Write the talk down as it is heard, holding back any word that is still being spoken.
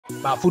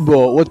But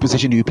football, what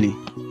position do you play?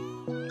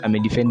 I'm a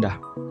defender.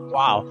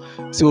 Wow.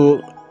 So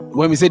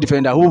when we say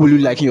defender, who will you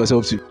liken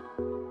yourself to?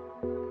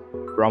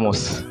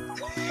 Ramos.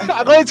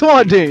 I got it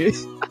one day.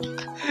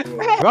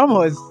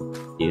 Ramos.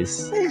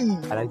 Yes.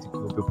 I like to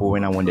kill people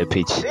when I'm on the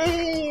pitch.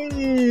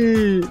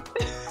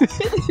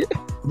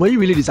 Were you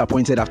really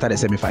disappointed after the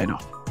semi-final?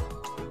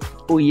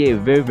 Oh yeah,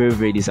 very, very,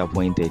 very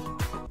disappointed.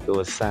 It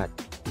was sad.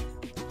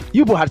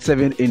 You both had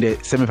 7 in the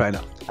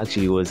semi-final.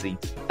 Actually, it was 8.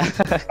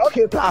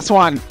 Okay,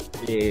 +1.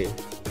 Yeah.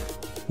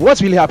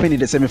 What really happened in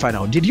the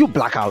semi-final? Did you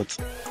black out?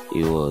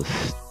 It was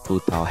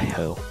total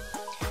hell.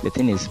 The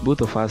thing is,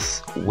 both of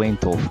us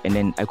went off and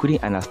then I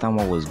couldn't understand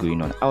what was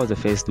going on. I was the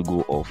first to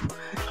go off.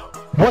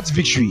 What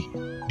victory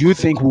do you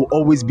think will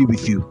always be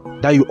with you,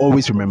 that you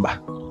always remember?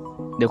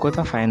 The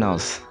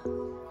quarterfinals.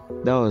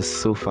 That was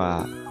so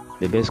far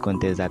the best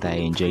contest that I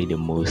enjoyed the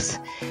most.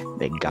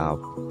 The gap,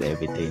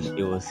 everything.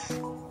 It was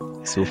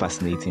so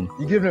fascinating.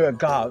 You gave them a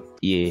gap?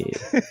 Yeah.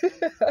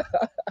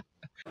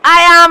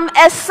 I am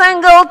a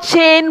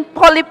single-chain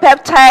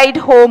polypeptide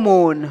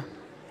hormone.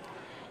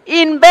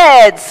 In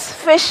birds,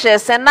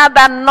 fishes, and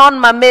other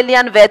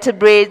non-mammalian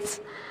vertebrates,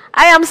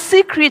 I am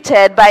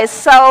secreted by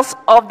cells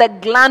of the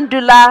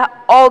glandular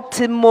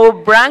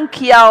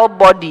ultimobranchial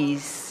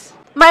bodies.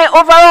 My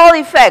overall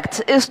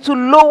effect is to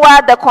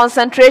lower the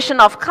concentration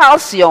of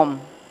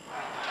calcium.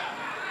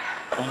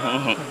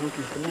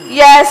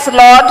 Yes,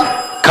 Lord.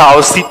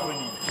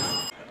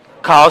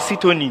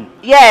 Calcitonin.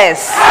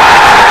 Yes.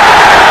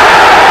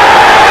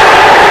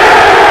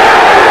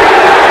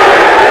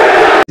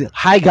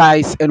 Hi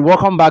guys, and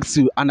welcome back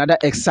to another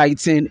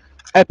exciting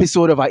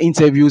episode of our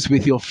interviews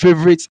with your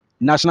favorite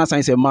National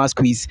Science and Maths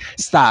quiz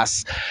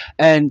stars.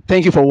 And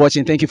thank you for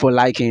watching, thank you for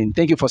liking,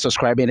 thank you for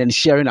subscribing and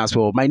sharing as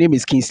well. My name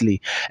is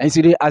Kingsley, and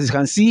today, as you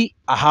can see,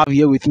 I have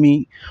here with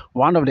me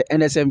one of the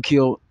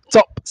NSMQ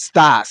top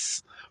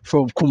stars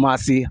from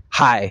Kumasi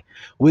High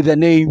with the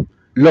name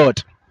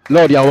Lord.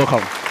 Lord, you're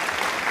welcome.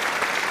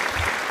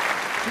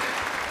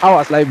 How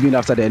has life been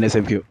after the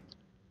NSMQ?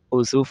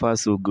 Oh, so far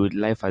so good.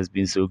 Life has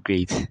been so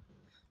great.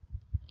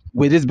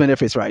 With these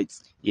benefits, right?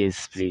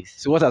 Yes, please.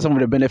 So what are some of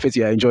the benefits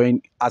you are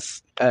enjoying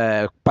as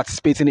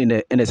participating in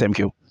the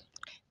NSMQ?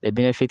 The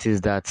benefit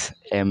is that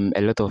a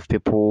lot of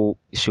people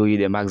show you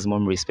the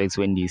maximum respect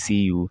when they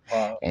see you.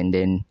 Wow. And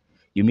then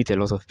you meet a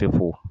lot of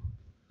people.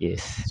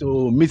 Yes.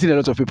 So meeting a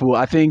lot of people,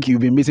 I think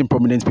you've been meeting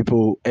prominent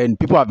people and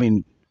people have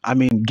been,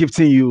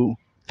 gifting you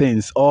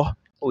things. Or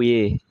oh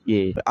yeah,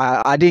 yeah.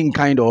 Are they in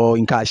kind or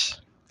in cash?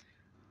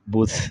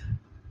 Both.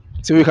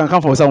 So we can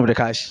come for some of the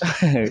cash.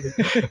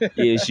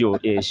 Yeah, sure.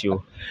 Yeah,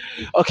 sure.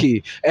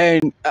 Okay.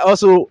 And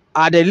also,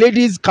 are the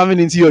ladies coming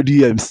into your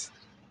DMs?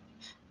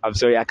 I'm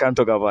sorry, I can't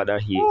talk about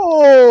that here.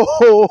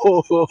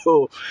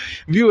 Oh,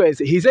 viewers,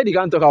 he said he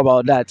can't talk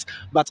about that,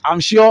 but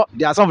I'm sure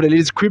there are some of the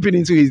ladies creeping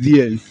into his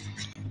DMs.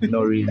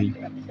 Not really.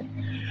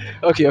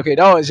 Okay.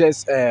 That was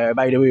just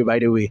by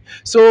the way.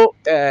 So,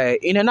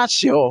 in a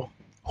nutshell,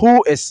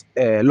 who is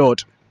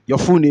Lord? Your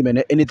full name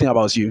and anything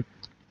about you?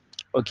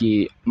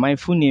 Okay, my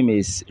full name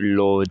is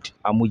Lord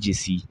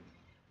Gyasi,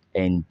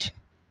 and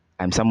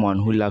I'm someone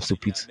who loves to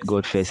put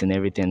God first in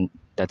everything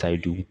that I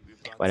do.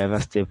 Whatever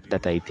step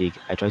that I take,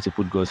 I try to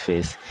put God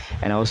first,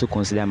 and I also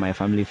consider my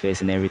family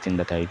first in everything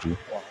that I do.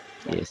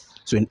 Yes.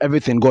 So in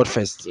everything, God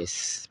first?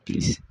 Yes,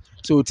 please.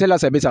 So tell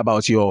us a bit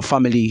about your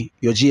family,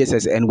 your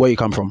GSS, and where you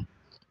come from.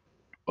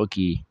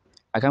 Okay,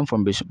 I come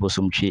from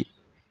Bosomtwe.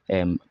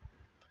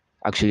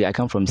 Actually, I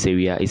come from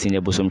Seria. It's in the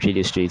Bosomtwe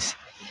district.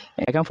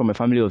 I come from a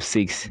family of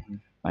 6.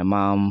 My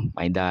mom,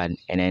 my dad,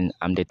 and then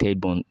I'm the third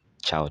born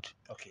child.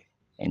 Okay.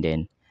 And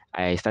then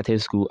I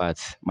started school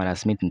at Mother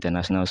Smith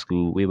International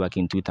School way back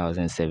in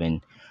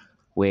 2007,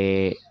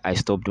 where I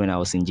stopped when I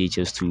was in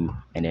JHS2.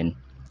 And then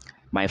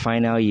my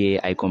final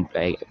year,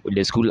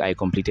 the school I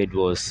completed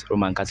was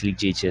Roman Catholic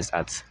JHS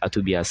at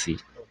Atubiasi.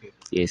 Okay.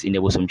 Yes, in the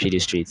Bosomtwe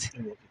district.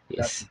 Okay.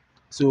 Yes.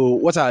 So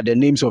what are the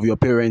names of your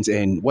parents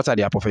and what are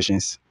their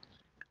professions?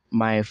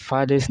 My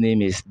father's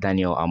name is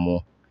Daniel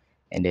Amo,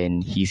 and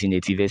then he's in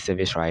the TV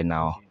service right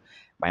now. Okay.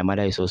 My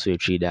mother is also a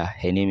trader.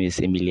 Her name is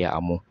Emilia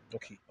Amo.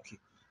 Okay.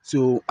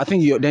 So I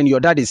think your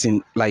dad is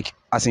in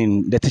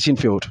the teaching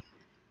field.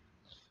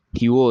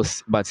 He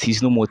was, but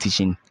he's no more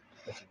teaching.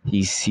 Okay.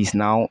 He's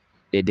now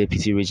the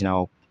deputy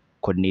regional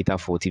coordinator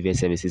for TV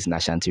services in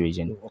Ashanti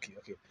region. Oh, okay.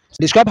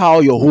 Describe how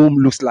your home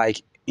looks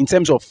like in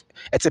terms of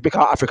a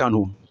typical African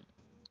home.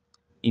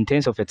 In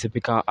terms of a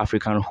typical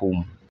African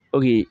home,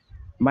 okay.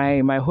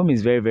 My home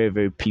is very, very,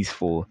 very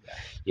peaceful.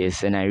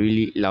 Yes, and I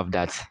really love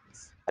that.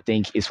 I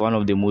think it's one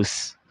of the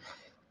most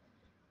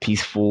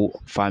peaceful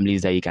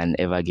families that you can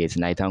ever get.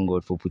 And I thank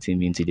God for putting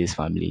me into this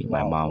family.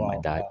 My mom, my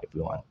dad,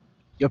 everyone.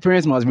 Your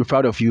parents must be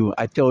proud of you,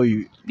 I tell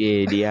you.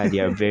 Yeah, they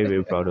are very,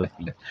 very proud of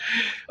me.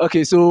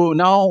 Okay, so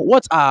now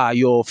what are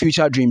your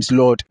future dreams,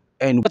 Lord?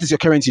 And what is your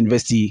current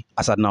university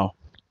as at now?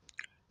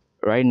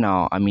 Right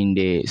now, I'm in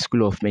the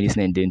School of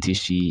Medicine and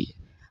Dentistry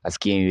at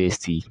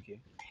KNUST.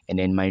 Okay. And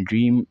then my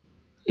dream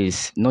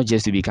is not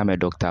just to become a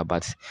doctor,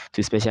 but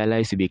to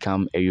specialize to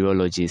become a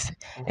urologist.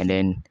 Okay. And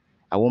then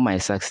I want my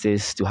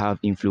success to have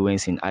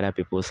influence in other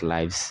people's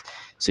lives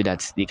so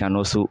that they can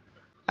also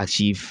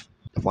achieve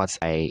what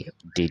I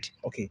did.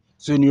 Okay.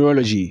 So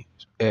neurology,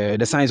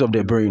 the science of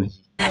the brain.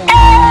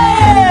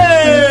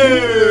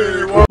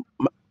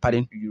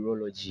 Pardon?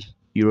 Urology.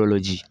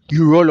 Urology.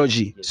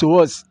 Urology. So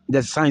what's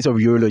the science of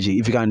urology?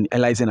 If you can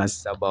enlighten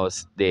us. It's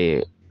about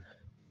the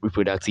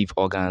reproductive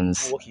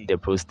organs, the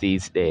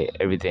prostate, the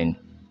everything.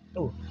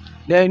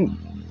 Then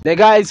the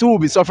guys who will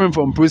be suffering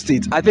from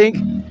prostate, I think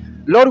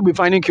Lord will be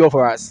finding cure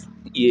for us.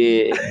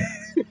 Yeah.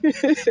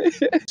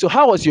 So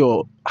how was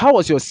your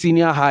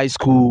senior high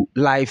school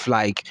life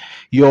like?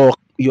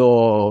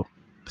 Your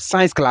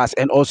science class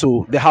and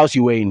also the house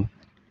you were in.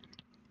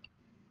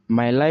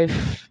 My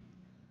life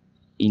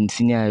in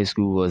senior high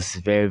school was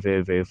very,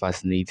 very, very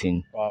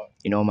fascinating. Wow.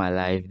 In all my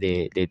life,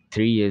 the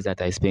 3 years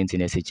that I spent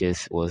in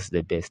SHS was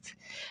the best.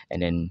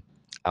 And then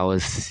I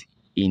was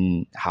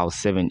in house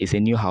 7. It's a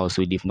new house,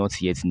 so they've not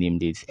yet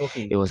named it.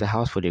 Okay. It was a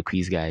house for the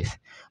quiz guys.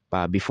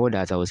 But before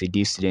that, I was a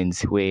day student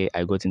where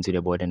I got into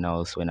the boarding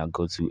house when I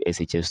got to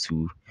SHS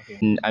 2.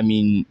 Okay. I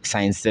mean,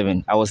 Science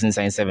 7. I was in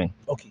Science 7.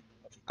 Okay.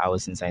 I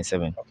was in Science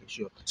 7. Okay,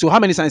 sure. So how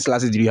many science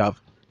classes did you have?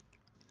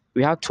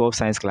 We had 12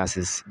 science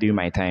classes during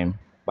my time,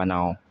 but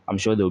now I'm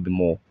sure there will be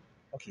more.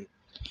 Okay.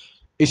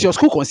 Is your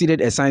school considered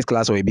a science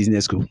class or a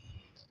business school?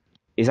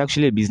 It's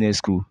actually a business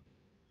school.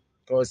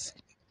 Because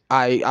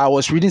I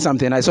was reading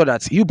something. I saw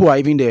that you are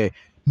even the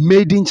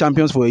maiden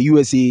champions for a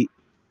USA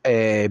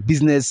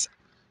business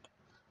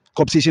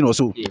competition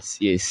also.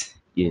 Yes.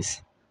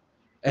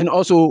 And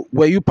also,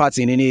 were you part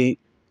in any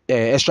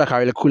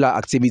extracurricular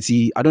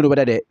activity? I don't know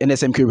whether the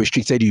NSMQ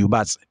restricted you,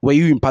 but were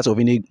you in part of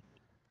any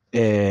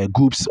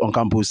groups on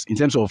campus in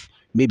terms of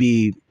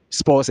maybe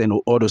sports and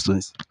all those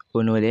things?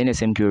 Oh no, the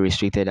NSMQ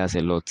restricted us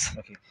a lot.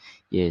 Okay.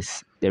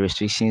 Yes, the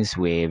restrictions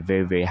were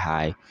very, very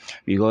high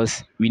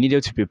because we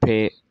needed to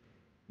prepare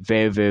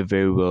very, very,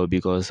 very well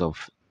because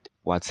of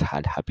what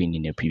had happened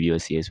in the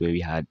previous years where we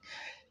had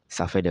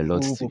suffered a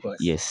lot. Full focus.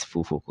 Yes,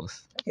 full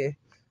focus. Okay.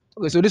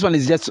 Okay, so this one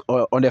is just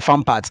on the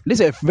fun part. This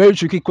is a very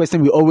tricky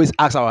question we always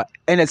ask our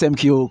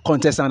NSMQ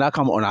contestants that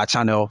come on our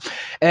channel.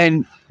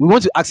 And we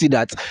want to ask you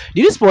that,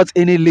 did you spot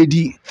any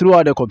lady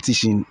throughout the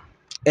competition?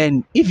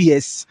 And if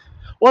yes,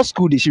 what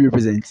school did she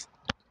represent?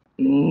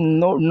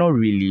 No, not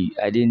really.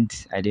 I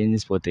didn't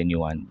spot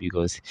anyone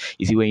because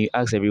you see when you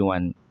ask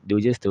everyone, they'll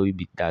just tell you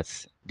that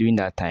during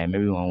that time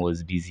everyone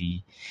was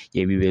busy.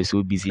 Yeah, we were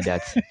so busy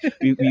that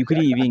we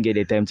couldn't even get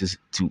the time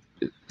to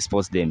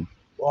spot them.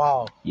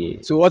 Wow. Yeah.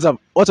 So what's up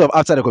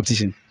after the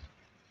competition?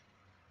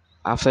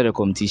 After the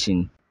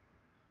competition,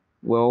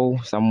 well,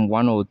 some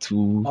 1 or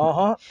 2,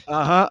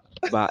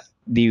 but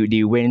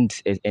they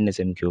went as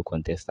NSMQ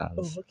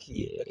contestants. Okay.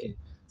 Yeah. Okay.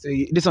 So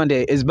this one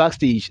there is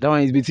backstage. That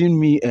one is between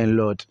me and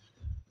Lord.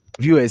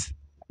 Viewers,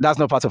 that's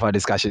not part of our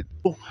discussion.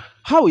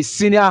 How is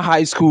senior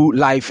high school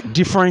life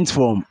different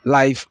from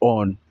life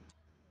on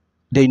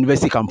the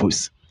university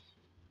campus?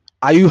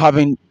 Are you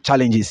having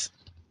challenges?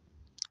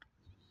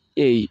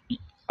 Yeah,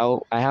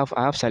 I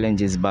have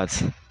challenges, but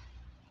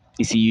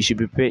you see, you should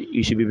be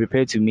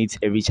prepared to meet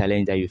every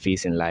challenge that you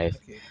face in life.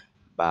 Okay.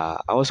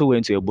 But I also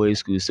went to a boys'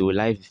 school, so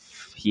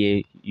life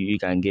here you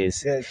can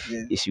guess Yes.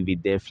 it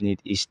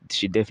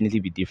should definitely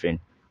be different.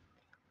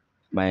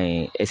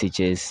 My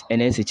SHS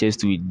and SHS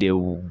too, there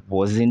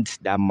wasn't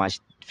that much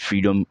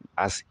freedom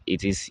as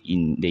it is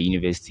in the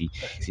university.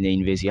 So in the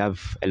university you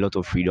have a lot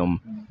of freedom,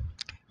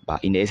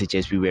 but in the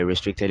SHS we were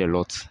restricted a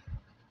lot.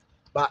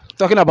 But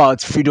talking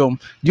about freedom,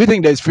 do you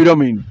think there's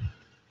freedom in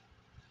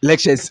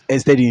lectures and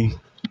studying?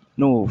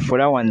 No, for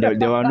that one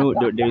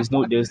there is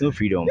no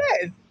freedom.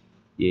 Yes.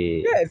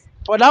 Yeah. Yes.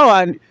 For that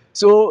one,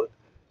 so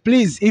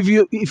please, if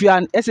you're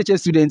an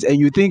SHS student and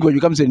you think when you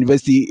come to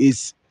university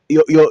is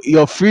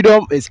your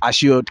freedom is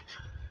assured,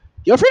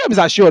 your freedom is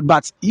assured.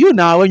 But you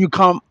now when you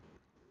come,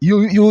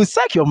 you will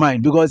sack your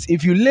mind because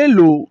if you lay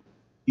low,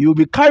 you'll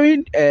be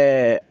carrying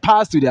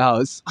pass to the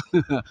house.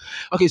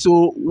 Okay,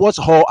 so what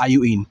hall are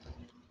you in?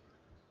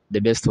 The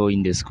best hall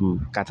in the school,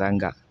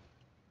 Katanga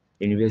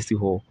University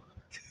Hall.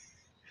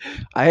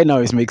 I heard now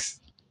it's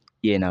mixed.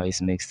 Yeah, now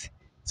it's mixed.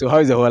 So how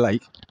is the hall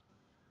like?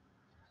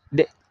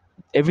 The,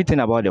 everything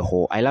about the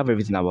hall, I love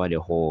everything about the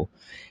hall.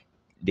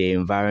 The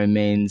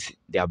environment,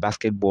 their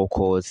basketball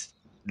courts.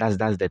 That's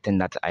the thing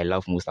that I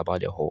love most about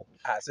the hall.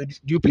 So do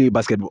you play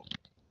basketball?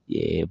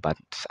 Yeah, but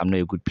I'm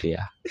not a good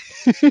player.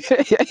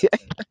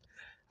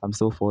 I'm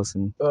still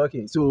forcing.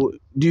 Okay, so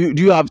do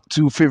you have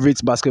two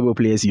favorite basketball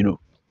players? You know,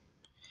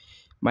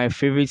 My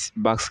favorite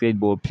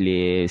basketball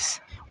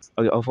players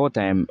of all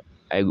time,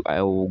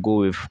 I will go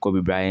with Kobe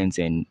Bryant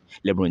and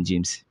LeBron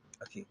James.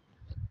 okay.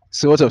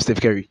 So what of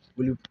Steph Curry?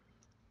 Will you?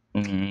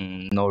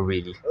 Not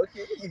really.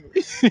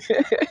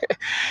 Okay.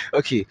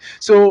 Okay.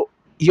 So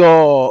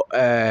your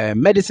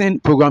medicine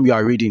program you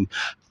are reading.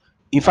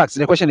 In fact,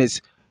 the question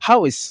is,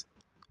 how is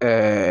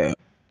the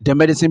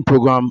medicine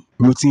program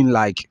routine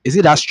like? Is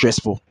it that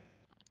stressful?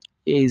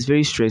 Yeah, it's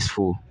very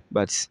stressful,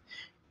 but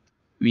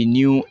we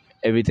knew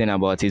everything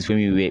about it when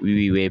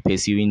we were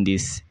pursuing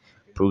this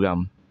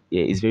program.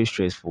 Yeah, it's very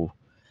stressful.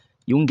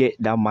 you won't get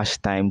that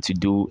much time to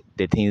do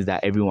the things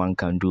that everyone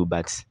can do,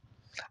 but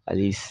at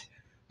least.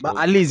 But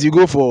at least you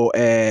go for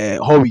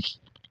Howick.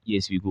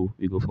 Yes, we go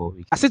for a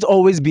week. Has it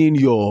always been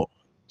your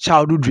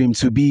childhood dream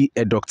to be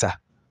a doctor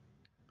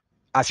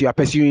as you are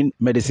pursuing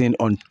medicine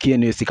on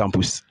KNUST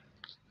campus?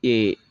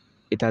 Yeah,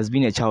 it has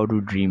been a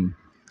childhood dream.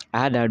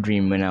 I had that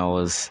dream when I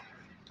was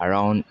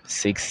around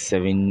 6,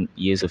 7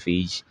 years of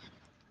age,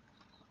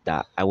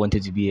 that I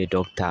wanted to be a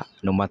doctor.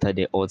 No matter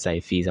the odds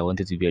I face, I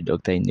wanted to be a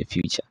doctor in the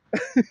future.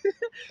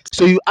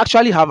 So you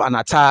actually have an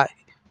attire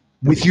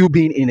with you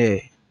being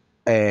in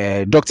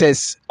a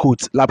doctor's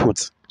coat, lab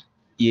coat.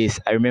 Yes,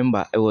 I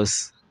remember it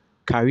was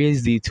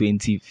Careers Day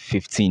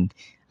 2015.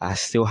 I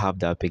still have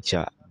that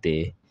picture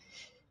there.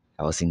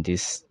 I was in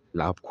this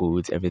lab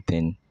coat,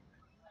 everything.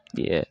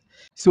 Yeah.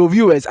 So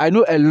viewers, I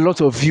know a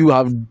lot of you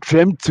have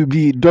dreamt to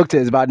be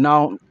doctors, but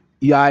now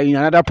you are in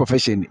another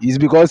profession. It's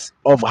because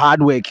of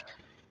hard work.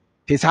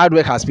 His hard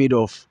work has paid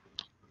off.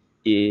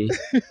 Yeah.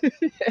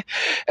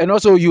 And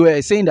also, you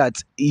were saying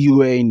that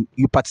you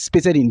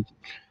participated in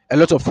a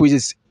lot of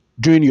quizzes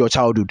during your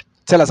childhood.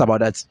 Tell us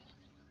about that.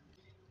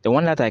 The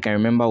one that I can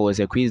remember was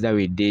a quiz that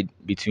we did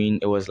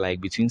between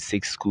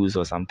 6 schools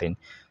or something.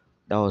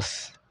 That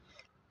was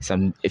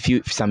some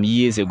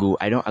years ago.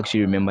 I don't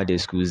actually remember the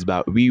schools,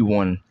 but we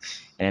won.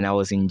 And I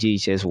was in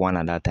JHS 1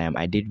 at that time.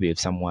 I did with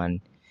someone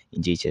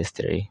in JHS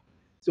 3.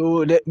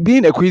 So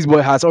being a quiz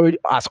boy has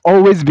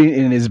always been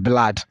in his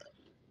blood.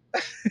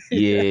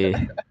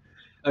 Yeah.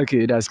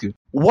 Okay, that's good.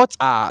 What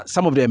are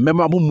some of the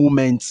memorable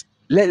moments?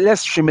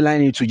 Let's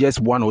streamline it to just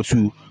one or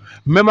two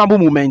memorable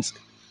moments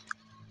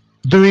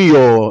during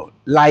your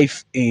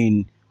life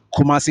in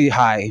Kumasi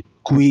High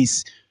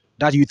quiz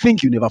that you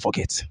think you never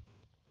forget,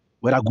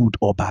 whether good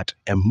or bad,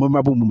 a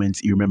memorable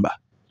moment you remember.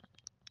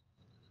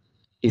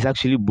 It's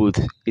actually both.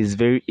 It's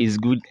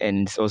good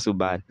and it's also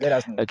bad. Let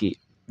us know. Okay.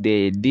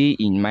 The day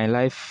in my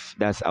life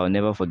that I'll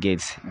never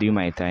forget during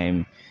my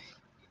time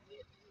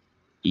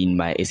in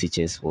my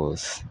SHS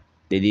was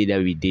the day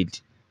that we did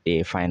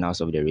the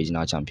finals of the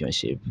regional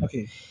championship.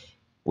 Okay.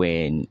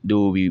 When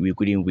though we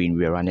couldn't win,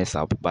 we were runners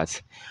up.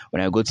 But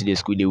when I got to the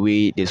school, the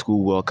way the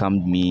school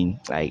welcomed me,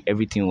 like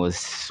everything was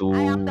so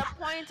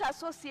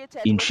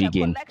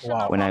intriguing.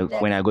 Wow.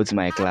 When I go to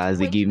my class,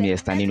 they give me a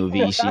standing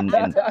ovation,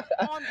 and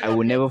I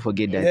will never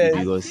forget that day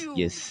because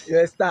yes,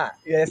 You're a star.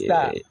 You're a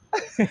star.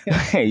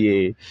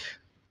 yeah.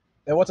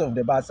 And what of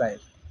the bad side?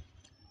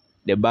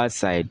 The bad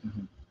side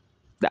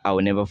that I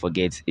will never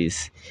forget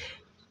is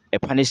a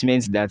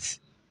punishment that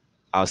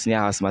our senior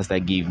housemaster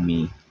gave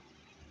me.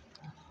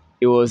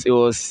 It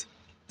was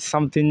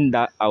something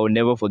that I will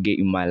never forget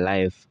in my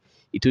life.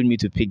 He told me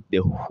to pick the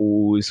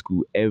whole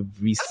school,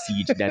 every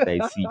seed that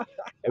I see,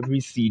 every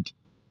seed.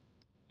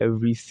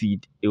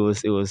 It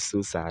was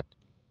so sad.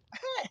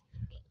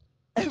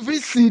 Every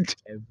seed.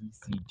 Every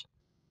seed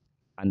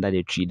under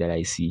the tree that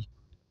I see.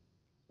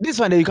 This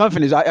one that you can't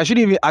finish. I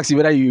shouldn't even ask you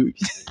whether you.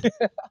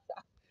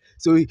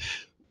 So,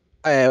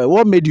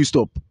 what made you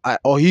stop?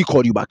 Or he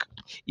called you back?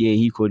 Yeah,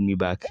 he called me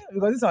back. Yeah,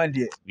 because this one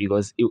there.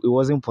 Because it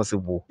wasn't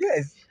possible.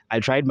 Yes. I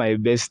tried my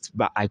best,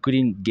 but I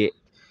couldn't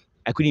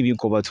even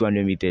cover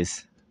 200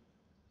 meters.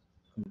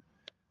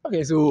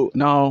 Okay, so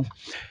now,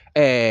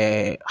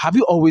 have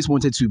you always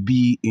wanted to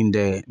be in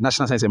the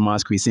National Science and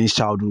Maths quiz since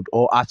childhood,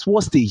 or at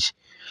what stage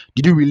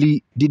did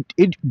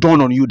it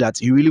dawn on you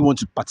that you really want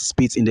to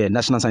participate in the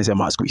National Science and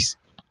Maths quiz?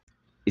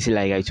 You see,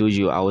 like I told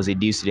you, I was a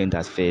D student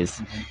at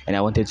first, and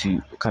I wanted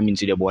to come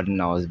into the boarding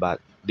house,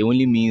 but the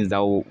only means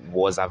that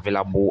was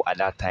available at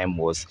that time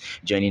was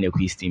joining the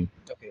quiz team.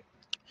 Okay.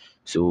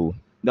 So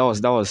that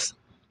was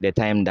the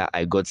time that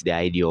I got the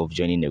idea of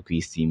joining the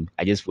quiz team.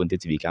 I just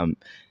wanted to become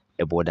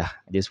a boarder.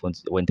 I just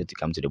wanted to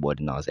come to the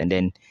boarding house, and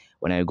then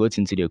when I got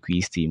into the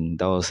quiz team,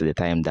 that was the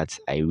time that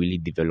I really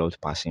developed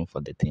passion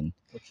for the thing.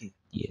 Okay.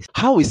 Yes.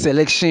 How is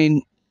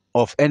selection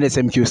of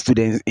NSMQ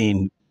students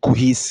in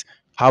quiz?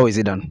 How is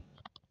it done?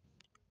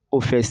 Oh,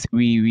 first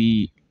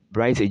we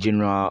write a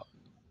general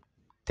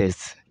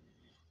test.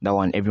 That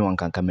one everyone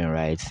can come and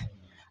write.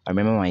 I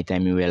remember my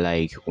time we were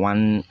like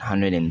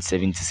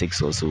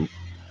 176 or so,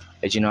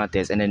 a general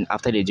test, and then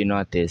after the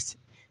general test,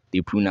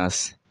 they prune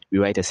us. We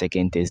write a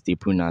second test, they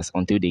prune us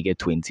until they get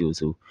 20 or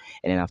so,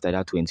 and then after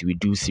that 20, we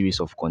do series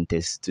of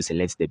contests to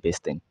select the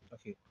best 10.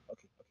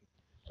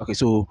 Okay.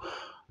 So,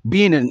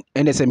 being an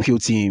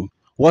NSMQ team,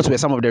 what were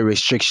some of the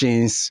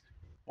restrictions?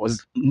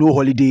 Was no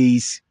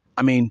holidays?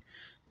 I mean,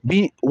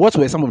 what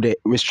were some of the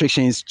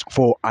restrictions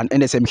for an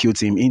NSMQ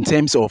team in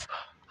terms of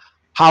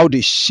how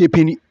they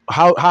shaping you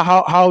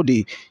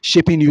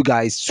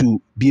guys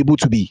to be able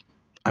to be,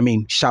 I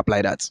mean, sharp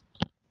like that?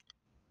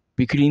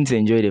 We couldn't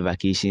enjoy the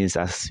vacations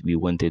as we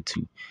wanted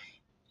to.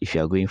 If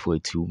you are going for a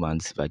 2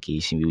 months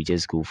vacation, we will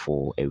just go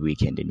for a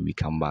week and then we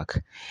come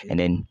back. And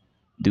then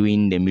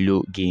doing the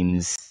Milo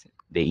games,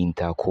 the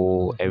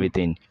interco,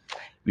 everything,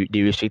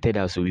 they restricted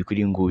us, so we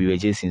couldn't go. We were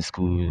just in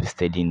school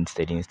studying.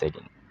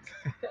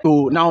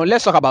 So now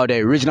let's talk about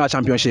the regional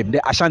championship,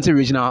 the Ashanti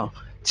regional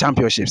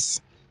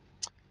championships.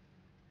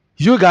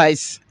 You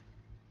guys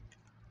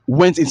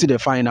went into the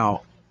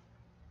final.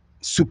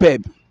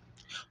 superb.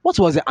 What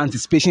was the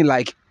anticipation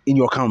like in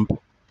your camp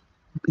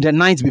the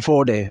night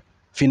before the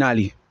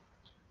finale?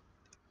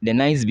 The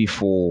nights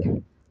before,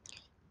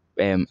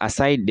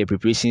 aside the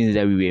preparations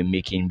that we were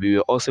making, we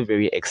were also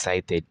very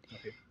excited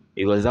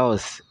because that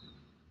was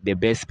the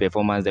best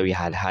performance that we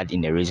had had in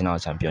the regional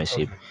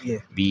championship, Yeah.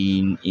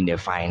 being in the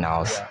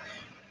finals.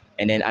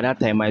 And then at that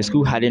time, my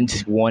school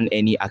hadn't won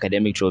any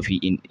academic trophy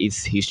in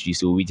its history,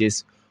 so we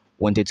just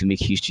wanted to make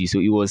history. So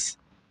it was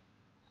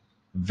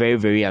very,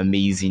 very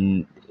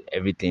amazing.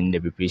 Everything, the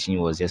preparation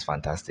was just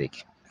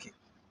fantastic.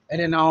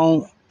 And then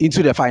now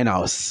into the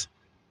finals.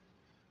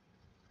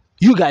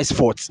 You guys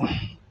fought,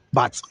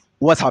 but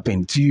what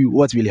happened to you?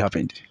 What really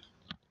happened?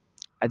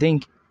 I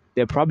think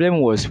the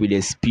problem was with the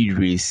speed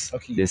race,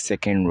 the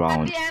second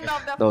round. At the end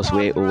of the That was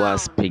where fourth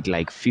OWAS round, picked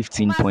like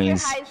 15 Kumasi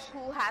points High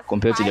School has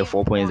compared to the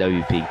 4 points that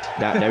we 5 picked.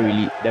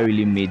 That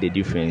really made the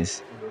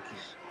difference.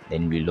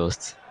 Then we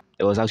lost.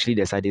 It was actually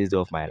the saddest day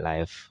of my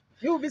life.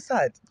 You will be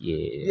sad. Yeah.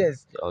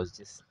 Yes. I was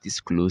just this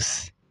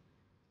close.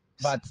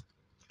 But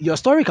your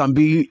story can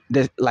be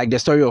like the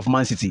story of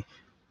Man City.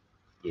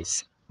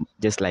 Yes.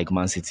 Just like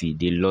Man City,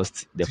 they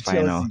lost the To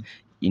final Chelsea.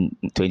 in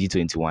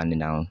 2021 and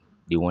now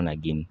they won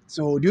again.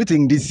 So do you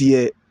think this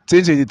year,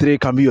 2023,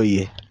 can be your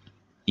year?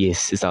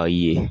 Yes, it's our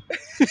year.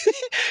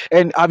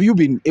 And have you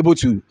been able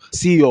to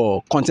see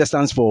your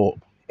contestants for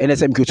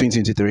NSMQ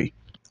 2023?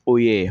 Oh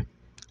yeah.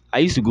 I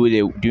used to go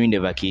there during the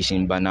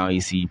vacation, but now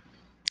you see,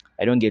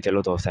 I don't get a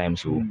lot of time.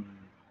 So,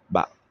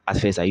 but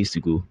at first I used to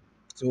go.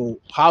 So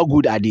how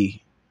good are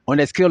they? On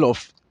a scale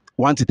of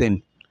 1 to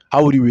 10,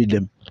 how would you rate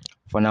them?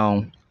 For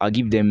now, I'll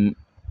give them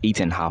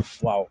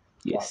 8.5. Wow.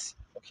 Yes.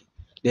 Okay.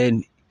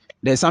 Then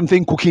there's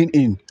something cooking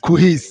in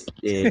Kuhis.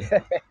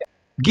 Yeah.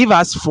 Give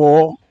us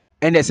 4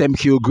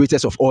 NSMQ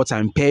greatest of all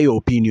time, per your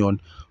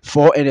opinion.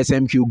 4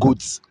 NSMQ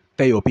goods,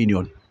 per your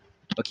opinion.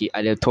 Okay,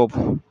 at the top,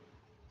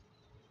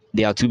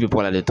 there are 2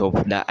 people at the top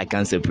that I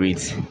can't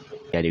separate.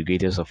 They are the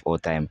greatest of all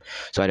time.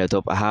 So at the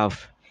top, I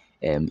have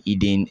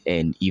Eden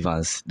and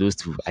Evans. Those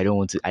 2, I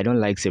don't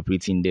like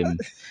separating them.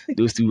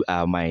 Those 2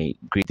 are my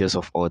greatest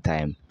of all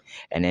time.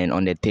 And then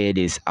on the third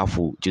is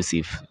Afu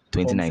Joseph,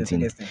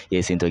 2019.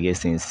 Yes, St.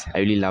 Augustine's. I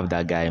really love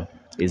that guy.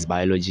 His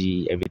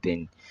biology,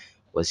 everything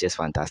was just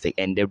fantastic.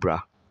 And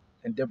Deborah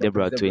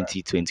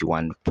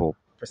 2021 for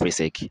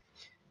Presec.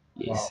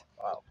 Yes.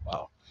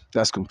 Wow.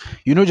 That's cool.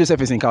 You know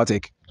Joseph is in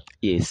Caltech.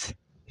 Yes.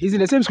 He's in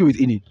the same school with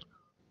Eden.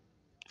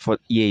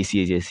 Yes.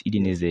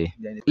 Eden is there.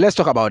 Let's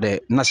talk about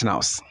the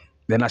nationals.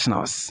 The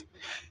nationals.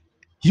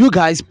 You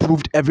guys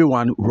proved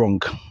everyone wrong.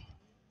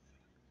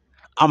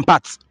 I'm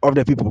part of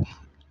the people.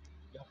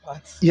 You're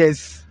part.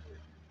 Yes.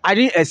 I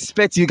didn't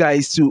expect you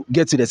guys to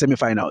get to the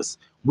semifinals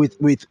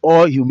with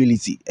all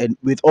humility and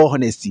with all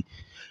honesty.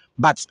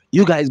 But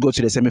you guys go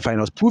to the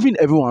semifinals, proving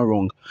everyone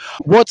wrong.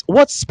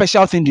 What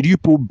special thing did you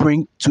people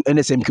bring to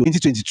NSMQ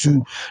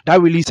 2022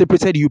 that really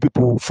separated you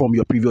people from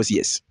your previous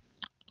years?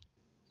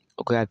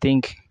 Okay, I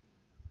think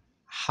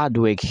hard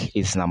work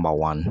is number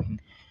 1.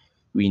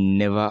 We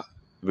never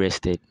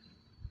rested.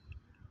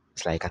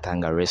 It's like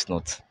Katanga, rest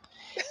not.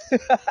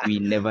 We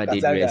never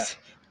did rest.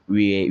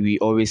 We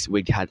always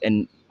worked hard.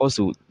 And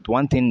also,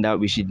 one thing that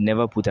we should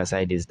never put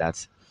aside is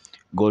that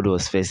God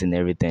was first in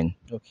everything.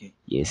 Okay.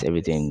 Yes,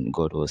 everything. Yes.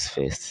 God was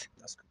first.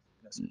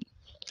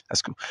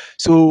 That's cool.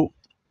 So,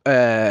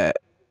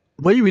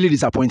 were you really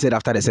disappointed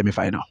after the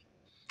semifinal?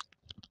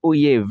 Oh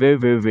yeah, very,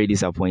 very, very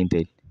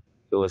disappointed.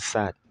 It was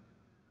sad.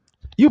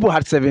 You both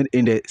had 7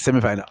 in the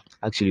semifinal.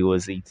 Actually, it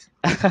was 8.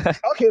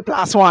 Okay,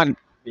 +1.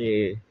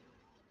 Yeah.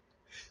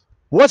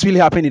 What really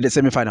happened in the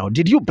semifinal?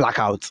 Did you black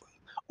out,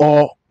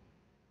 or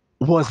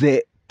was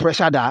the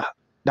pressure that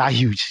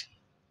huge?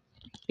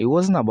 It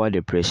wasn't about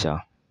the pressure.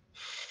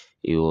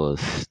 It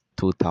was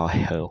total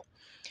hell.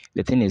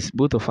 The thing is,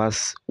 both of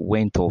us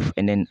went off,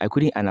 and then I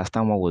couldn't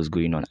understand what was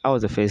going on. I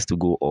was the first to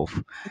go off.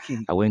 Okay.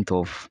 I went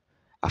off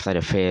after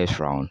the first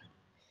round,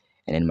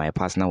 and then my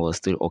partner was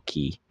still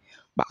okay.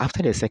 But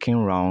after the second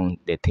round,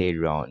 the third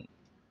round,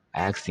 I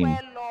asked him,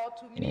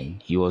 and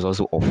then he was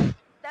also off.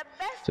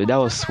 So that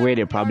was where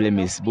the problem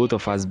is. Both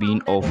of us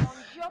being off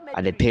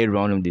at the third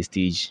round of the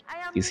stage.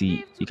 You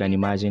see, you can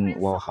imagine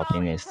what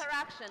happened next.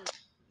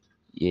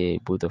 Yeah,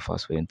 both of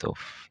us went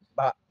off.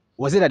 But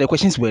was it that the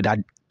questions were that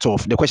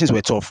tough? The questions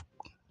were tough.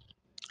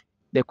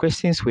 The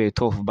questions were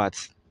tough, but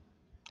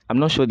I'm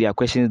not sure there are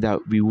questions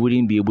that we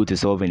wouldn't be able to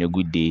solve in a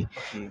good day.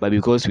 Okay. But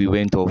because we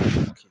went off,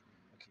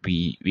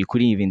 we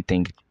couldn't even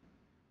think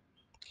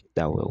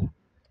that well.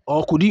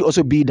 Or could it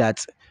also be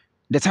that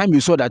the time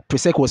you saw that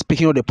Presec was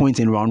picking up the points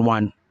in round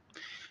 1,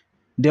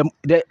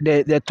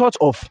 the thought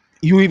of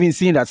you even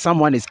seeing that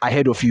someone is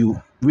ahead of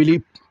you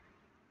really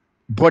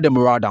brought the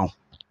morale down?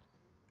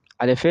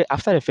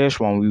 After the first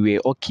round, we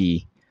were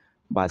okay.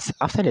 But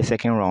after the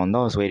second round, that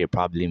was where the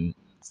problem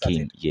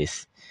came.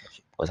 Yes.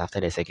 Because after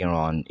the second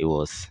round, that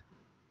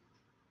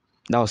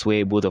was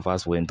where both of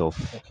us went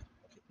off. Okay.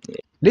 Yeah.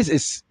 This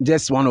is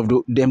just one of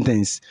them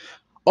things.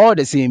 All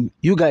the same,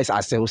 you guys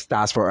are still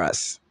stars for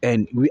us.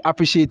 And we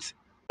appreciate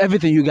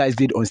everything you guys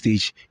did on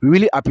stage. We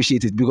really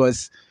appreciate it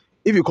because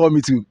if you call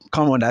me to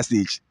come on that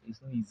stage,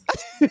 It's not easy.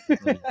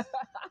 It's not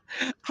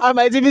I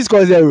might even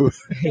score zero.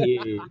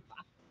 easy. Yeah.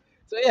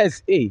 So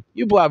yes, hey,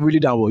 you people have really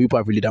done well. You people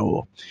have really done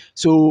well.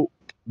 So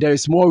there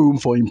is more room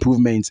for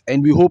improvement,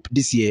 and we hope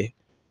this year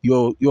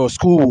your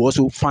school will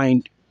also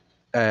find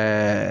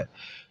uh,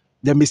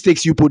 the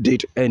mistakes you put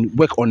did and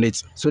work on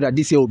it, so that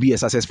this year will be a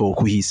success for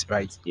Okuhis,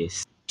 right?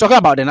 Yes. Talking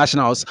about the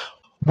nationals,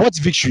 what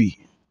victory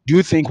do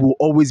you think will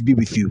always be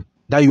with you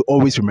that you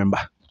always remember?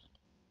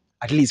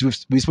 At least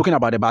we've spoken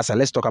about the Barca.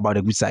 Let's talk about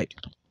the good side.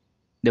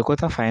 The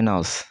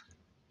quarterfinals.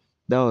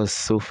 That was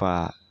so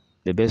far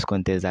the best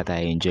contest that I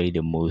enjoyed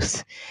the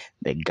most.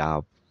 The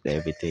gap,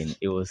 everything.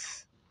 It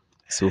was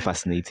so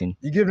fascinating.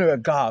 You gave them a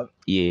gap.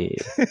 Yeah.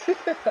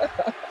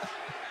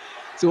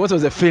 So what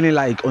was the feeling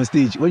like on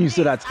stage when you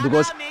saw that?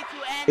 Because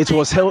it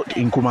was held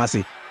in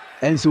Kumasi,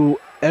 and so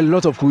a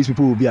lot of Kuwait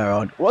people will be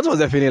around. What was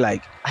the feeling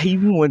like? I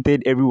even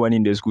wanted everyone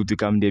in the school to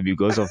come there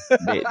because of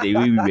the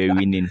way we were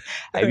winning.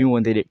 I even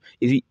wanted it.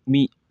 You see,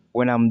 me,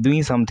 when I'm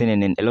doing something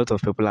and then a lot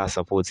of people are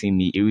supporting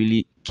me, it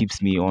really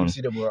keeps me on. You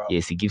see the morale.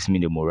 Yes, it gives me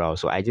the morale.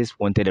 So I just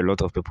wanted a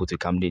lot of people to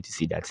come there to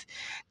see that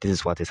this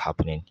is what is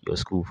happening. Your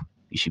school,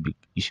 you should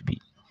be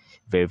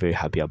very, very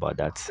happy about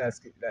that. That's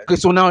good. Okay,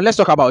 so now let's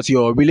talk about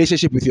your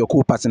relationship with your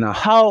co-partner.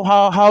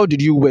 How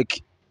did you work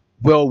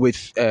well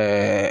with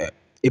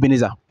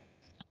Ebenezer?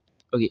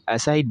 Okay,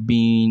 aside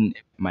being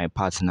my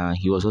partner,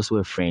 he was also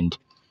a friend.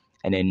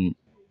 And then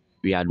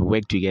we had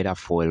worked together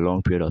for a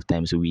long period of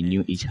time, so we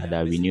knew each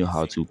other. We knew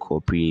how to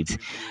cooperate,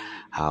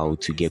 how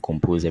to get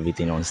composed,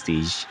 everything on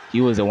stage.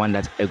 He was the one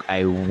that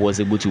I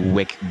was able to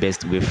work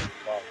best with.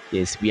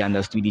 Yes, we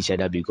understood each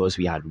other because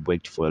we had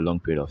worked for a long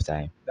period of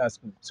time. That's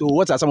good. So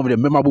what are some of the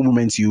memorable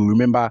moments you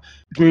remember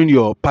during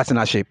your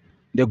partnership?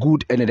 The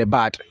good and the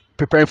bad.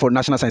 Preparing for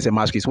National Science and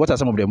Maths quiz. What are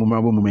some of the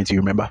memorable moments you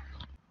remember?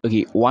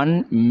 Okay,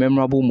 one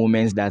memorable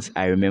moment that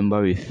I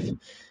remember with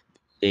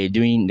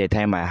during the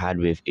time I had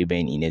with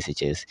Eben in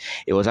SHS,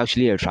 it was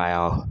actually a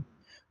trial.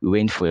 We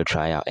went for a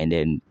trial, and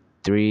then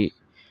we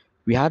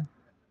had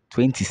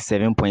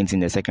 27 points in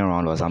the second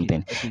round or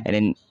something. Okay. And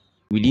then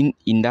within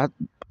in that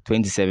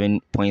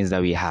 27 points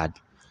that we had,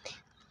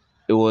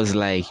 it was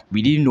like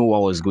we didn't know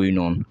what was going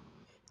on.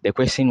 The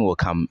question will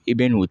come,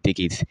 Eben will take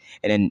it,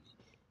 and then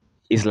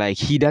it's like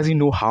he doesn't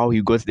know how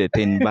he got the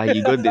thing, but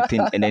he got the thing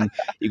and then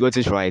he got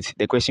it right.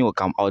 The question will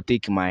come, I'll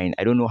take mine.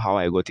 I don't know how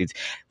I got it.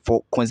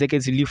 For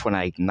consecutively for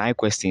like 9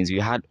 questions, we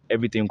had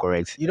everything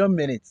correct. You don't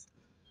mean it.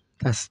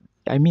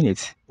 I mean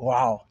it.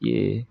 Wow.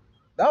 Yeah.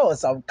 That was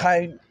some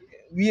kind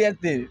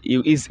weird thing.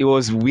 It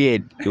was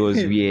weird. It was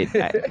weird.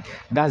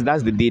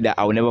 That's the day that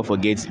I'll never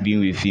forget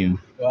being with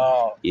him.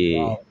 Wow. Yeah.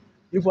 Wow.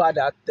 People had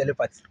that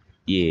telepathy.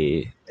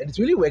 Yeah. And it's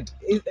really weird.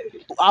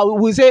 I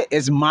would say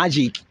it's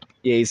magic.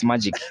 Yeah, it's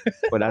magic.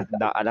 But at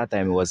that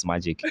time, it was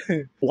magic.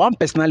 One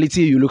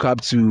personality you look up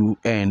to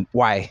and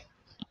why?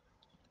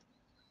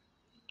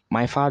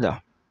 My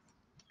father.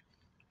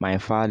 My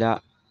father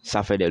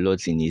suffered a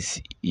lot in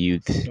his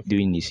youth,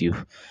 during his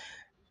youth.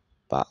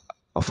 But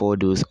of all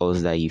those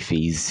odds that he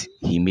faced,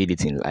 he made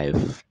it in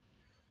life.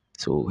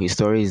 So his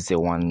story is the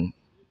one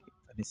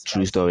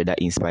true story that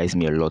inspires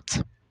me a lot.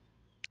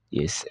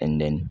 Yes, and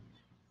then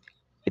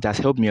it has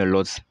helped me a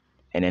lot.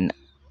 And then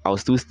I'll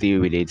still stay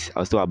with it.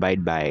 I'll still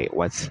abide by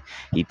what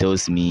he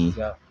tells me.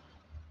 Yeah.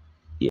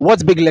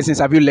 What big lessons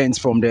have you learned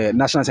from the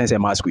National Science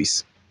and Maths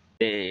quiz?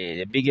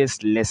 The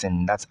biggest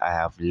lesson that I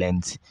have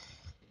learned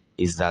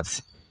is that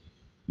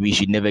we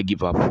should never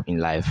give up in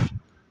life.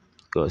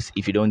 Because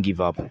if you don't give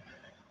up,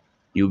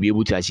 you'll be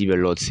able to achieve a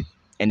lot.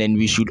 And then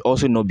we should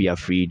also not be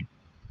afraid.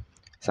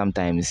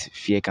 Sometimes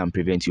fear can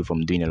prevent you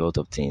from doing a lot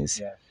of things.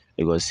 Yeah.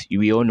 Because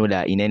we all know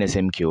that in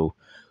NSMQ,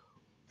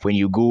 when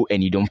you go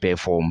and you don't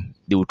perform,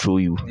 they will throw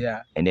you.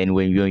 Yeah. And then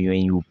when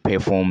you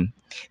perform,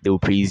 they will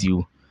praise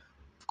you.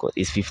 Because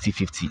it's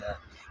 50-50. Yeah.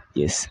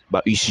 Yes.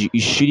 But you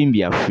shouldn't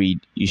be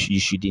afraid. You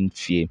shouldn't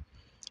fear.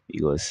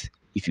 Because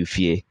if you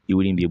fear, you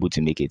wouldn't be able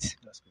to make it.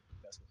 That's good.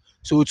 That's good.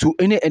 So to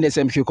any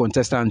NSMQ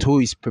contestant who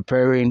is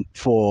preparing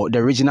for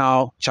the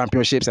regional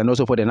championships and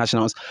also for the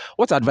nationals,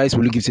 what advice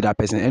will you give to that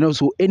person? And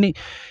also any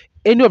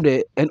of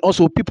the, and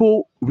also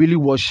people really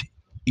watch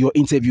your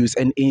interviews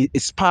and it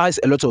inspires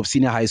a lot of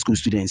senior high school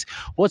students.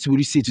 What will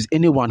you say to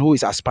anyone who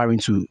is aspiring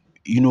to,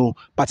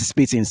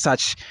 participate in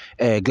such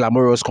a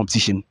glamorous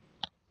competition?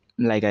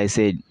 Like I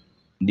said,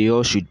 they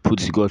all should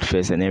put God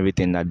first in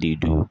everything that they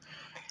do.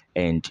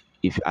 And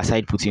if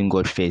aside putting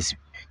God first,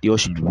 they all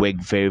should work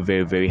very,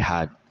 very, very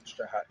hard.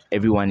 Extra hard.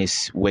 Everyone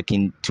is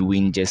working to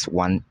win just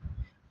one.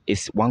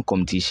 It's one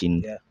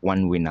competition, Yeah.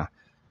 one winner.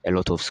 A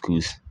lot of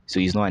schools, so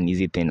it's not an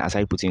easy thing.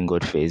 Aside putting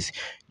God first,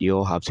 you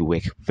all have to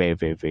work very,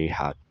 very, very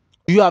hard.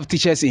 Do you have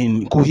teachers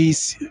in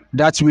Kohis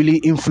that really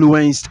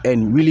influenced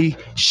and really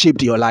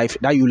shaped your life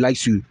that you like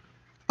to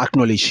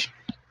acknowledge?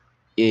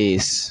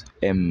 Yes,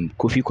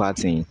 Kofi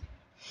Kwarteng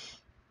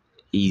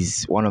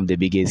is one of the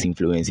biggest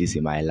influences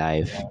in my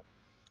life.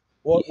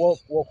 What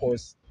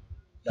course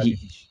does He- he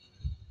teach?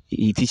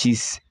 He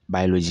teaches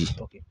biology.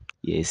 Okay.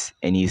 Yes,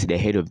 and he's the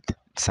head of the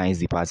science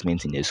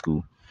department in the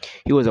school.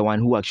 he was the one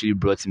who actually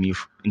brought me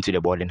into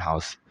the boarding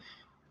house.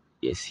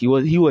 Yes, he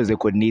was the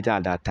coordinator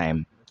at that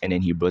time, and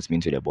then he brought me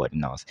into the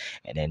boarding house,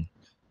 and then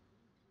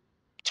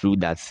through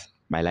that,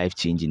 my life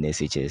changed in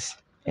SHS,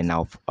 and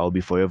now I'll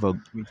be forever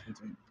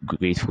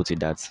grateful to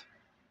that.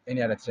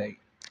 Any other try?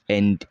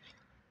 And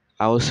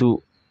I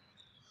also,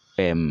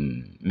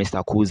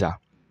 Mr.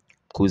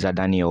 Koza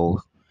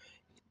Daniel,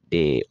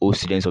 the old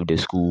students of the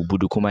school,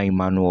 Budukuma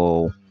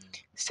Emmanuel,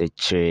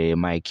 Seche,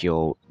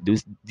 Michael,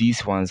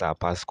 these ones are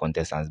past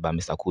contestants, but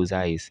Mr.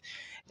 Koza is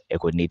a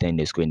coordinator in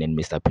the school, and then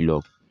Mr.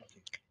 Pilog.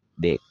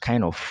 The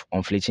kind of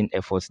unflinching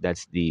efforts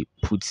that they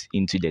put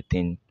into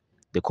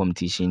the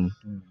competition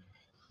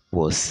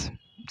was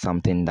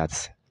something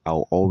that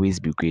I'll always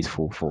be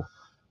grateful for.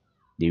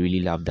 They really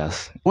loved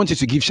us. I want you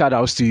to give shout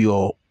outs to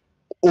your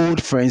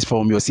old friends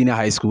from your senior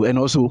high school and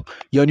also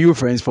your new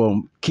friends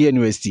from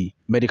KNUST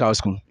Medical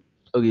School.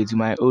 Okay, to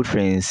my old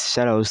friends,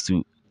 shout outs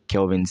to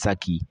Kelvin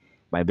Saki,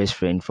 my best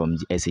friend from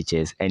the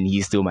SHS, and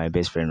he's still my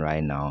best friend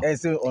right now. And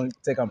still on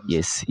Tech Campus?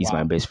 Yes, he's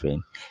my best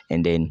friend.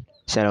 And then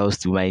shout outs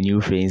to my new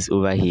friends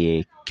over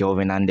here,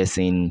 Kelvin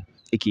Anderson,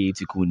 aka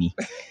Tukuni,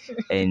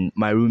 and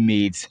my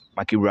roommates,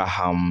 Maki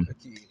Braham,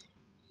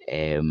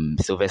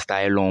 Sylvester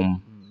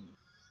Elom,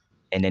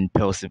 and then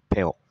Pearl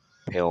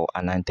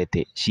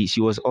Anantete.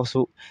 She was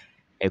also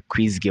a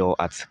quiz girl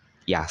at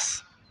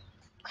Yas.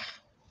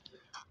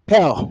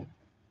 Pearl,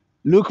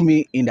 look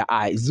me in the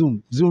eye.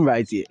 Zoom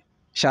right here.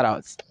 Shout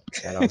outs.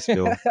 Shout outs,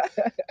 Pearl.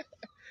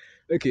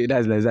 Okay,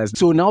 that's nice.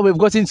 So now we've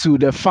gotten to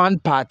the fun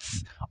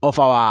parts of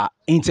our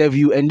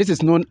interview, and this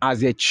is known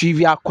as the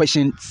trivia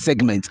question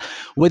segment.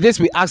 With this,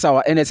 we ask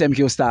our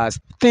NSMQ stars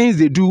things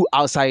they do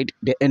outside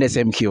the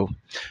NSMQ.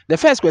 The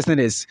first question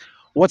is,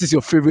 what is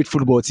your favorite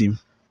football team?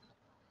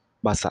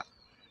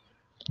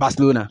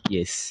 Barcelona.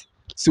 Yes.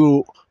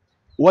 So,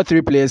 what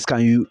 3 players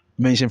can you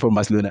mention from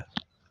Barcelona?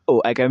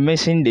 Oh, I can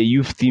mention the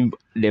youth team,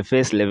 the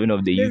first 11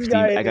 of the youth team.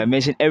 I can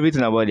mention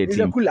everything about the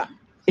team. A cooler.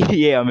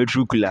 Yeah, I'm a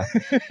true cooler.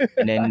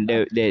 And then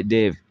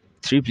the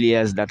 3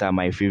 players that are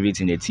my favorites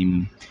in the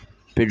team,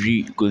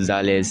 Pedri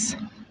Gonzalez,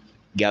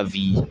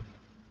 Gavi,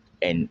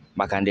 and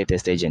Makande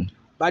Testegen.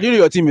 But you know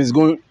your team is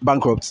going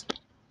bankrupt.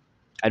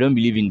 I don't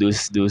believe in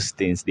those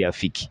things. They are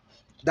fake.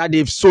 That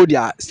they've sold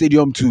their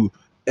stadium to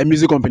a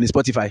music company,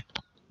 Spotify.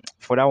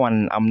 For that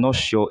one, I'm not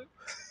sure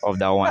of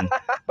that one.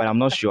 But I'm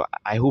not sure.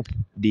 I hope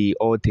they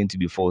all tend to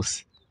be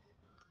false.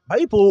 But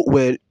people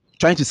were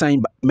trying to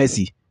sign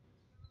Messi.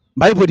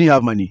 But people didn't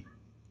have money.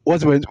 Why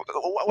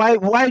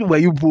were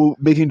you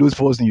making those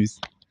false news?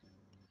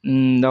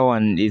 That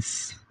one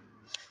is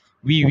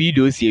we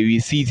those here we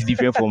see it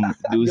different from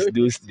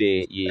those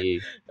there. Yeah.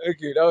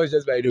 Okay, that was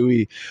just by the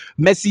way.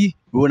 Messi,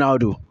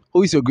 Ronaldo.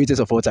 Who is your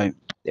greatest of all time?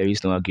 There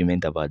is no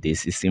argument about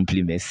this. It's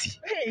simply Messi.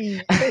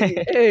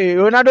 Hey,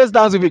 Ronaldo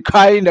stands to be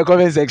crying in the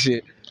comment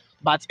section.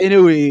 But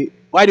anyway,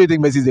 why do you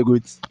think Messi is the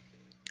GOAT?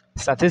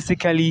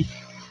 Statistically,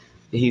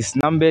 his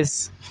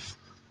numbers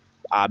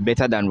are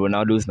better than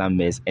Ronaldo's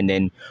numbers, and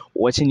then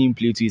watching him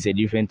play too is a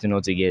different thing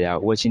altogether.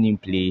 Watching him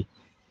play,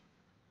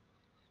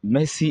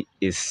 Messi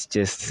is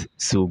just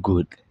so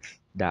good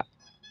that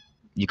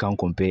you can't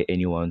compare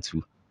anyone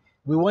to.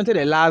 We wanted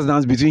a last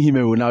dance between him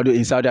and Ronaldo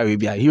in Saudi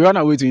Arabia. He ran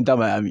away to Inter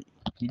Miami.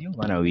 He didn't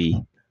run away.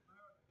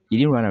 He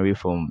didn't run away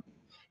from.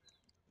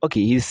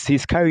 Okay,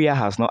 his career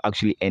has not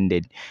actually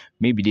ended.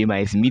 Maybe they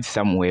might meet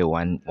somewhere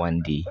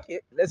one day.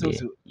 Okay, let's hope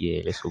so.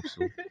 Yeah, let's hope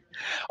so.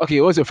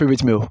 Okay, what's your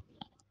favorite meal?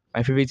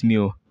 My favorite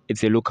meal,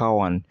 it's a local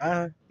one.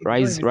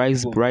 Rice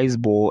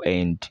ball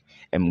and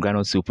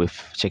granite soup with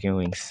chicken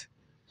wings.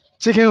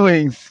 Chicken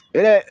wings.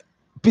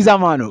 Pizza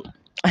man.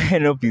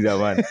 No pizza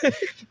man.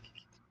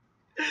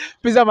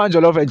 Pizza man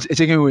jollof and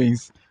chicken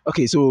wings.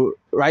 Okay, so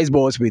rice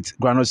balls with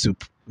granite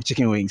soup with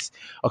chicken wings.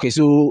 Okay,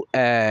 so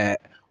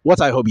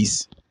what are your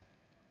hobbies?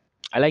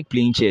 I like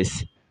playing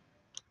chess,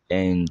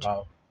 and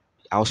Wow.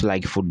 I also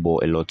like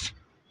football a lot.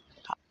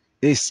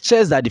 Is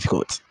chess that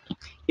difficult?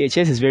 Yeah,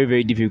 chess is very,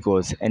 very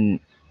difficult, and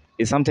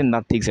it's something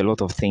that takes a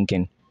lot of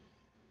thinking.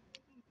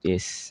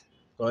 Yes.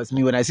 Because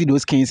me, when I see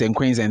those kings and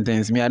queens and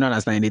things, me, I don't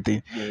understand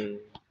anything. Yeah.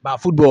 But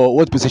football,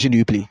 what position do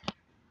you play?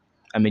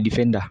 I'm a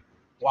defender.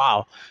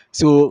 Wow.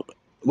 So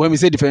when we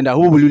say defender,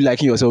 who will you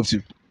liken yourself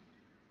to?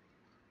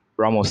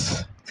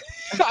 Ramos.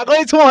 I'm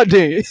going to one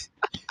day.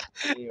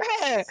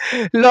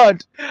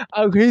 Lord,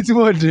 I'm going to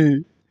one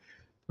day.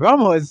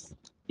 Ramos.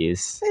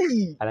 Yes.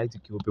 Hey. I like to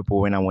kill people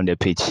when I'm on the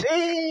pitch.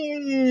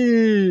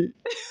 Hey.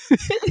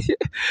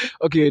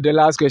 Okay, the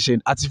last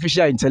question.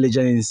 Artificial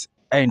intelligence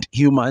and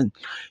human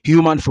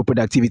for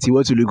productivity.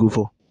 What will you go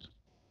for?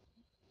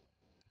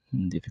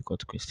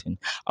 Difficult question.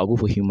 I'll go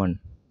for human.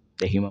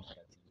 The human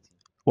productivity.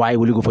 Why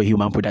will you go for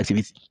human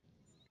productivity?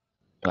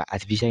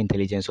 Artificial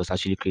intelligence was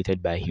actually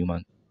created by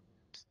human.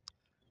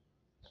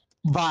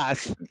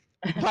 Vast.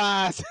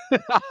 This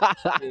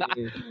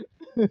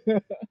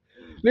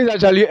is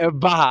actually a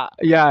bar.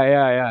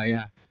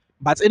 Yeah.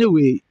 But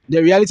anyway,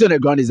 the reality on the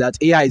ground is that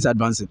AI is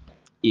advancing.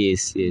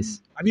 Yes.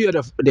 Have you heard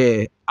of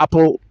the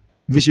Apple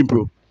Vision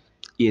Pro?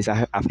 Yes,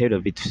 I've heard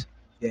of it.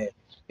 Yeah.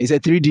 It's a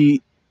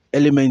 3D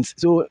element.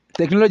 So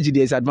technology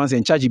there is advanced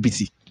in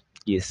ChatGPT.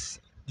 Yes.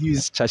 Do you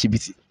use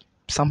ChatGPT?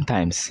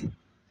 Sometimes.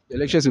 The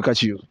lectures will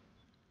catch you.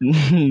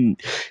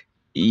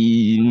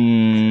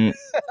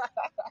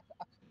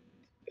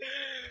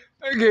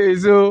 Okay,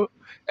 so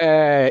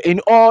in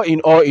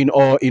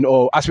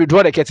all, as we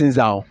draw the curtains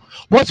down,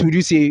 what would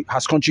you say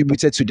has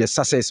contributed to the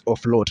success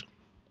of Lord?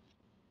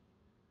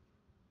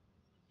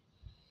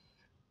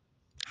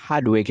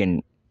 Hard work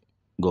and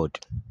God.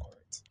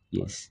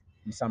 Yes.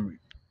 In summary,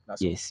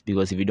 that's Yes,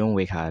 because if you don't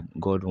work hard,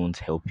 God won't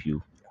help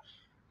you.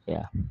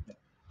 Yeah. all.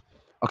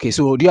 Okay,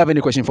 so do you have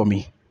any question for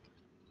me?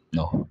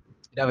 No. Do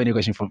you have any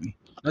question for me?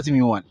 Not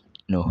even one.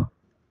 No.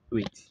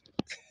 Wait.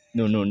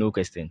 No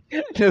question.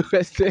 No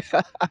question.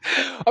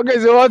 Okay,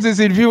 so once it's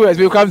in viewers,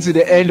 we've come to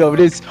the end of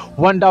this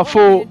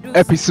wonderful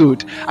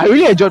episode. I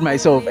really enjoyed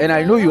myself, and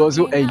I know you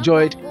also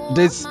enjoyed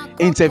this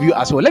interview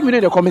as well. Let me know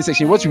in the comment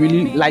section what you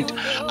really liked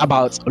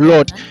about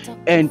Lord,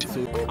 and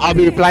I'll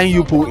be replying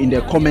you in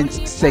the comment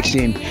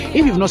section.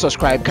 If you've not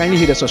subscribed, kindly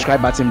hit the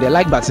subscribe button, the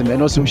like button,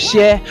 and also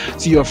share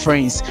to your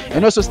friends.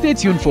 And also stay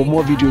tuned for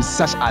more videos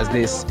such as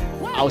this.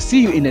 I'll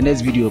see you in the next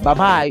video. Bye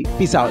bye.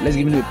 Peace out. Let's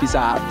give you a peace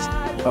out.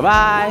 Bye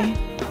bye.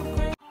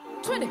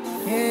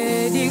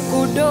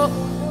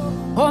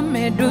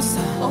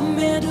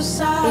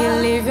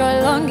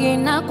 Ilivyo longi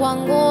na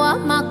kwangua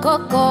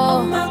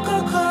makoko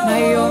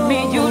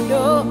nayomi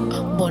judo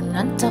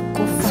mbona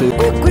ntakufa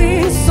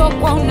ukwiso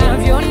kwa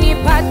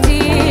unavyonipatia